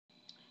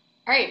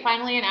All right,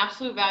 finally an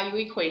absolute value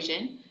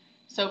equation.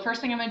 So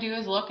first thing I'm going to do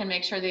is look and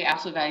make sure the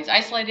absolute value is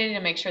isolated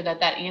and make sure that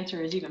that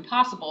answer is even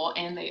possible,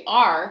 and they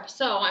are.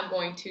 So I'm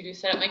going to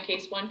set up my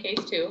case 1,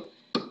 case 2.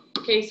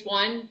 Case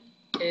 1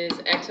 is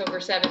x over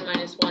 7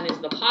 minus 1 is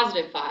the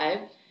positive 5.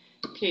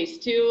 Case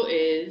 2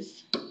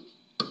 is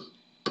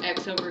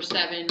x over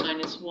 7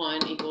 minus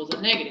 1 equals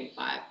a negative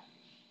 5.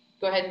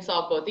 Go ahead and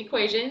solve both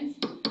equations.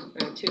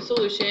 We have two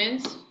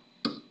solutions.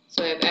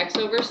 So I have x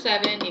over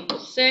 7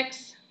 equals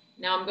 6.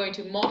 Now I'm going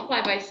to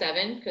multiply by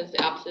 7 because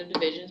the opposite of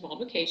division is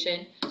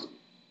multiplication.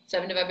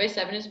 7 divided by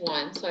 7 is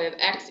 1, so I have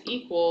x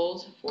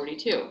equals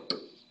 42.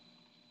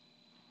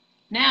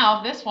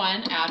 Now this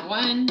one, add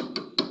 1,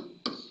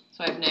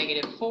 so I have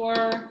negative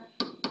 4,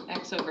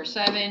 x over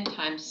 7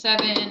 times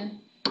 7,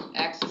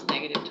 x is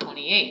negative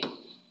 28.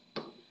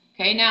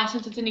 Okay, now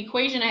since it's an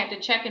equation, I have to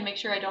check and make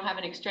sure I don't have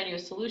an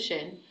extraneous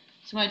solution.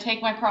 So I'm going to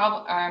take my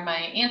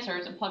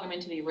answers and plug them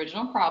into the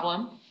original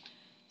problem.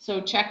 So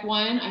check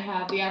 1, I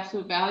have the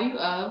absolute value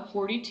of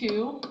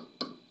 42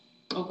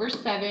 over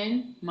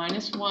 7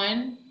 minus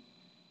 1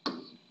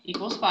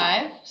 equals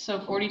 5.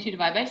 So 42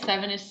 divided by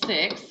 7 is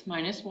 6,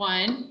 minus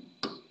 1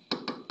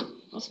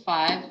 equals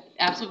 5.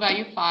 Absolute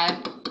value of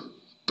 5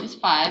 is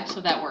 5, so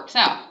that works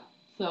out.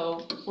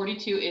 So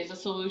 42 is a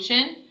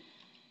solution.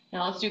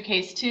 Now let's do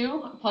case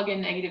 2. Plug in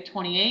negative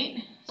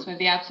 28. So I have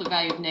the absolute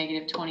value of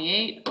negative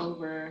 28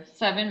 over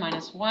 7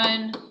 minus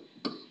 1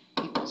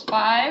 equals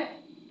 5.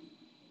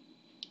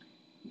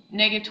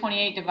 Negative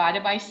 28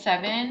 divided by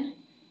 7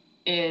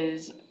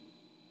 is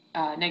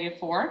negative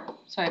 4.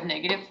 So I have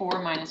negative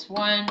 4 minus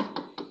 1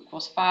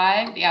 equals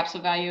 5. The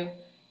absolute value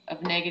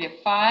of negative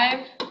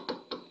 5.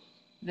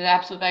 The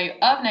absolute value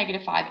of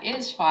negative 5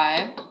 is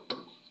 5.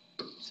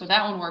 So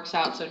that one works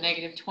out. So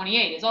negative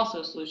 28 is also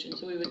a solution.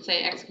 So we would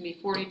say x can be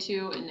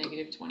 42 and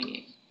negative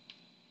 28.